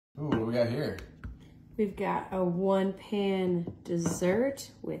Ooh, what do we got here? We've got a 1-pan dessert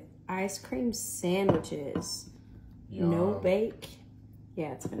with ice cream sandwiches. Yum. No bake.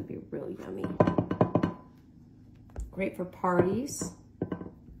 Yeah, it's gonna be really yummy. Great for parties.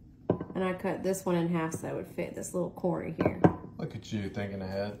 And I cut this one in half so that would fit this little corner here. Look at you thinking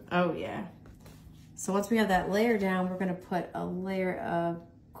ahead. Oh yeah. So once we have that layer down, we're gonna put a layer of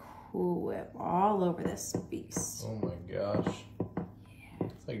Cool Whip all over this beast. Oh my gosh. Yeah.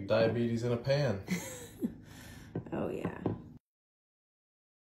 It's like diabetes in a pan. Oh yeah.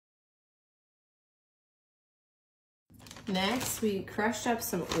 Next, we crushed up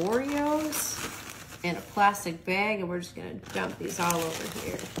some Oreos in a plastic bag, and we're just gonna dump these all over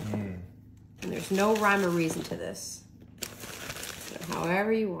here. And there's no rhyme or reason to this. So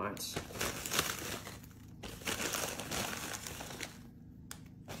however you want.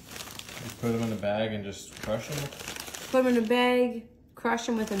 Put them in a bag and just crush them? Put them in a bag, crush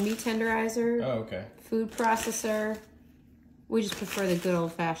them with a meat tenderizer. Oh, okay. Food processor. We just prefer the good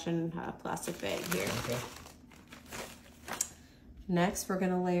old-fashioned plastic bag here. Okay. Next, we're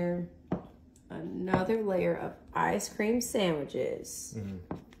gonna layer another layer of ice cream sandwiches.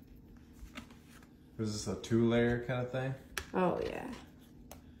 Is this a 2-layer kind of thing? Oh yeah.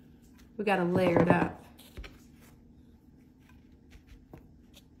 We gotta layer it up.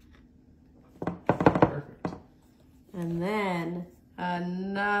 Perfect. And then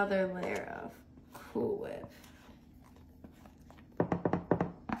another layer of Cool Whip.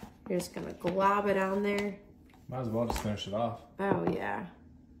 You're just gonna glob it on there. Might as well just finish it off. Oh yeah.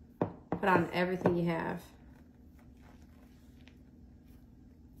 Put on everything you have.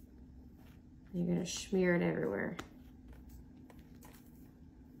 You're gonna smear it everywhere.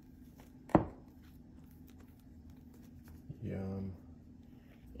 Yum.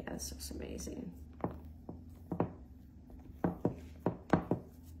 Yeah, this looks amazing.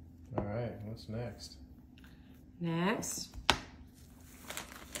 All right, what's next? Next,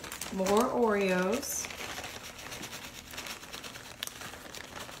 more Oreos.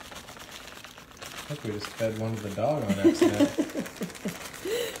 I think we just fed one to the dog on accident.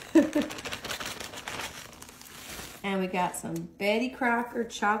 And we got some Betty Crocker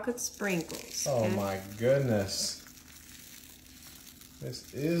chocolate sprinkles. Oh okay? my goodness.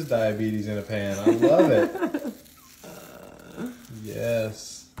 This is diabetes in a pan. I love it.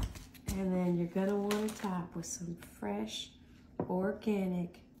 Yes. And then you're gonna want to top with some fresh,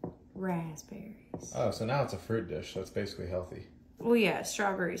 organic raspberries. Oh, so now it's a fruit dish. So it's basically healthy. Oh yeah,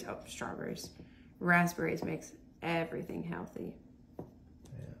 strawberries. Oh, strawberries. Raspberries makes everything healthy.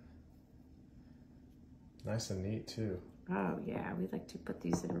 Yeah. Nice and neat too. Oh yeah, we like to put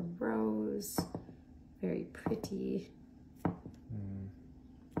these in rows. Very pretty.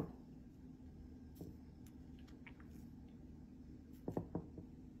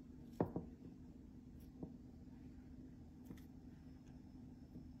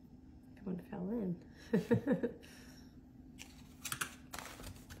 One fell in.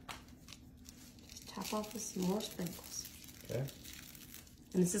 Just top off with some more sprinkles. Okay.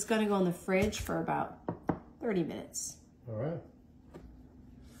 And this is going to go in the fridge for about 30 minutes. All right.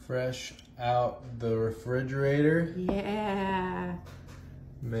 Fresh out the refrigerator. Yeah.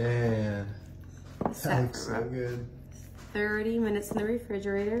 Man, that looks so good. 30 minutes in the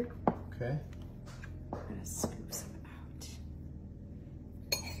refrigerator. Okay. I'm going to scoop some out.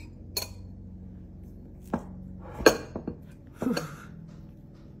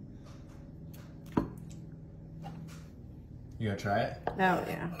 You gonna try it? Oh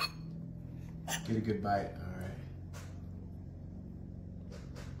yeah. Get a good bite. All right.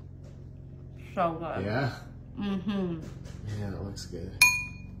 So good. Yeah. Mm-hmm. Man, it looks good.